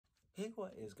Okay,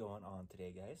 what is going on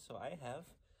today, guys? So I have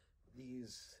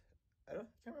these, I can't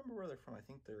remember where they're from. I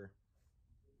think they're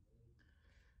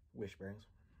wish bearings.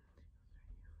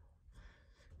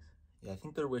 Yeah, I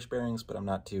think they're wish bearings, but I'm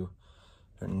not too,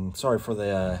 and sorry for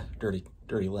the dirty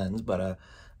lens, but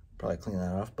probably clean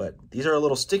that off. But these are a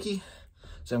little sticky,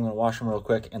 so I'm going to wash them real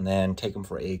quick and then take them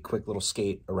for a quick little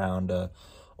skate around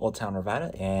Old Town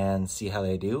Arvada and see how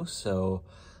they do. So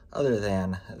other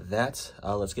than that,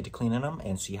 let's get to cleaning them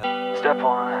and see how. Step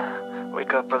 1,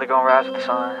 wake up early, gonna rise with the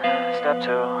sun. Step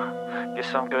 2,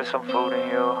 get some food in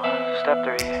you. Step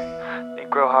 3, think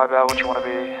real hard about what you wanna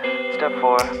be. Step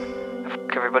 4,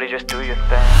 fuck everybody, just do your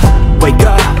thing. Wake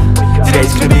up,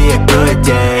 today's gonna be a good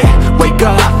day. Wake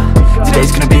up,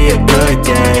 today's gonna be a good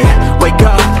day. Wake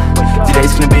up,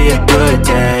 today's gonna be a good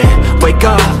day. Wake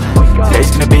up,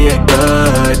 today's gonna be a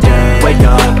good day. Wake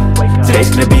up, today's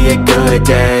gonna be a good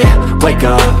day. Wake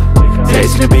up,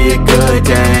 today's gonna be a good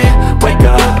day. Wake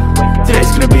up,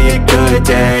 today's gonna be a good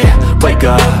day. Wake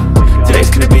up,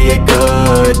 today's gonna be a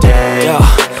good day. Yo,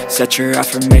 set your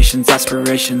affirmations,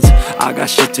 aspirations. I got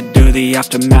shit to do, the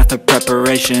aftermath of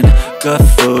preparation. Good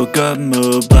food, good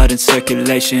mood, blood in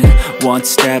circulation. One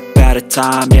step at a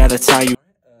time, yeah, that's how you.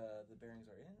 The bearings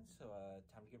are in, so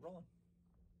time to get rolling.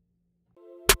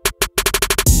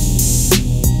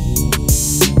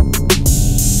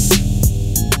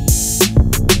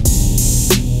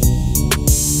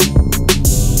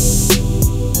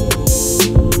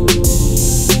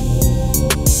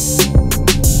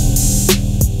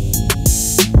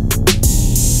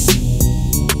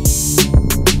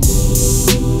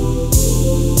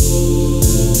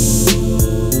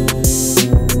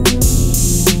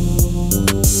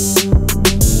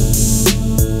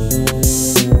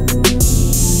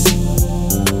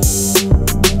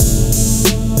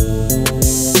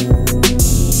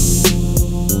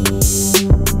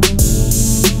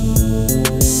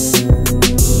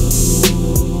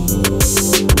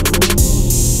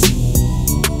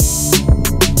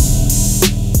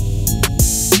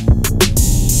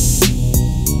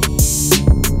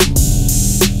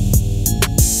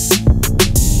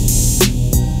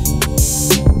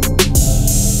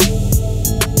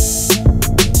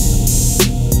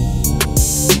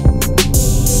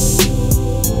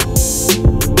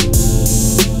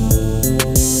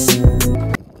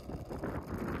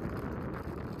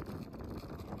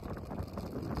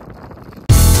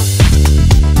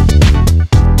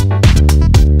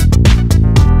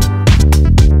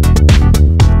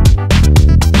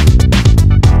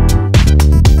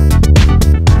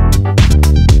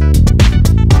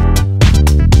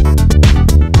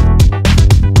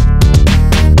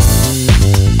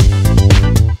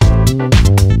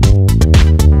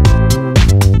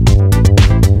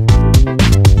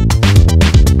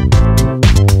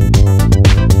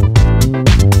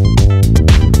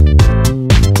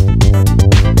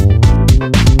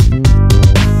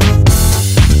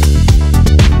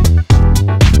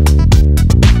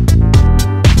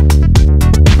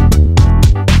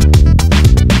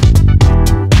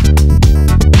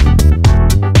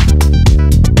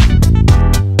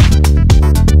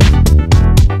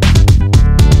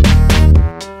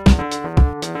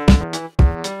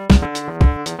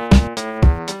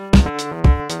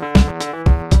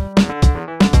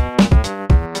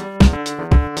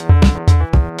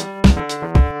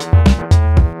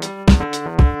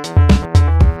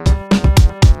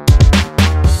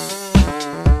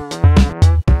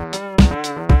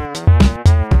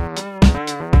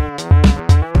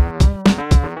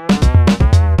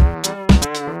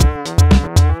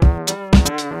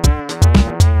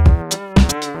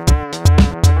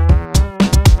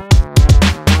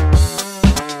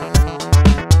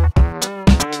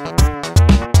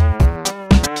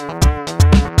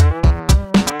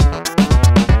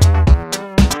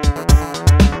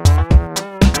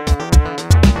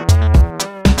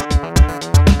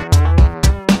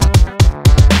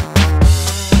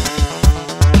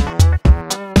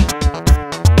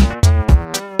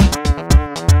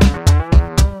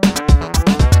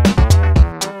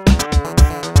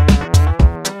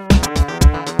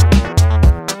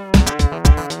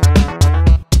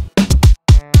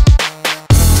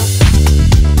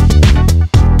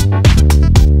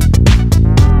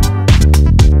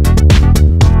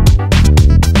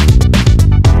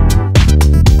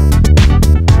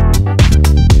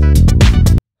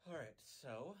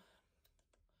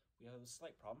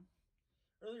 Slight problem.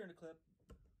 Earlier in the clip,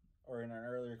 or in an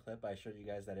earlier clip, I showed you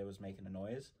guys that it was making a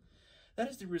noise. That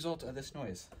is the result of this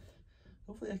noise.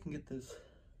 Hopefully I can get this.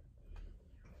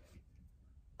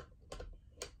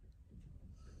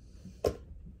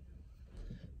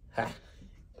 Ha.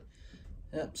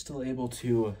 Yep, still able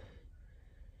to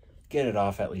get it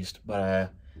off at least.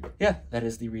 But yeah, that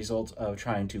is the result of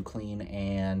trying to clean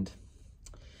and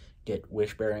get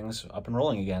wish bearings up and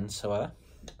rolling again. So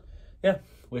yeah,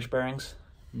 wish bearings,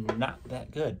 not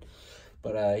that good.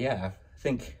 But yeah, I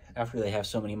think after they have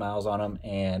so many miles on them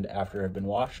and after they've been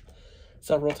washed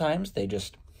several times, they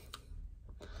just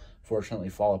fortunately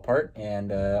fall apart.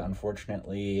 And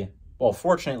unfortunately, well,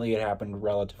 fortunately it happened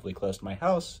relatively close to my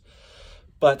house,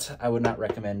 but I would not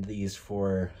recommend these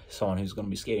for someone who's going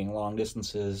to be skating long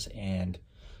distances and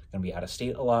going to be out of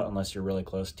state a lot unless you're really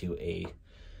close to a,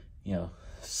 you know,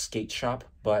 skate shop.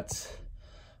 But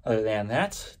other than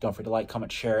that, don't forget to like,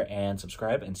 comment, share, and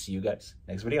subscribe, and see you guys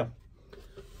next video.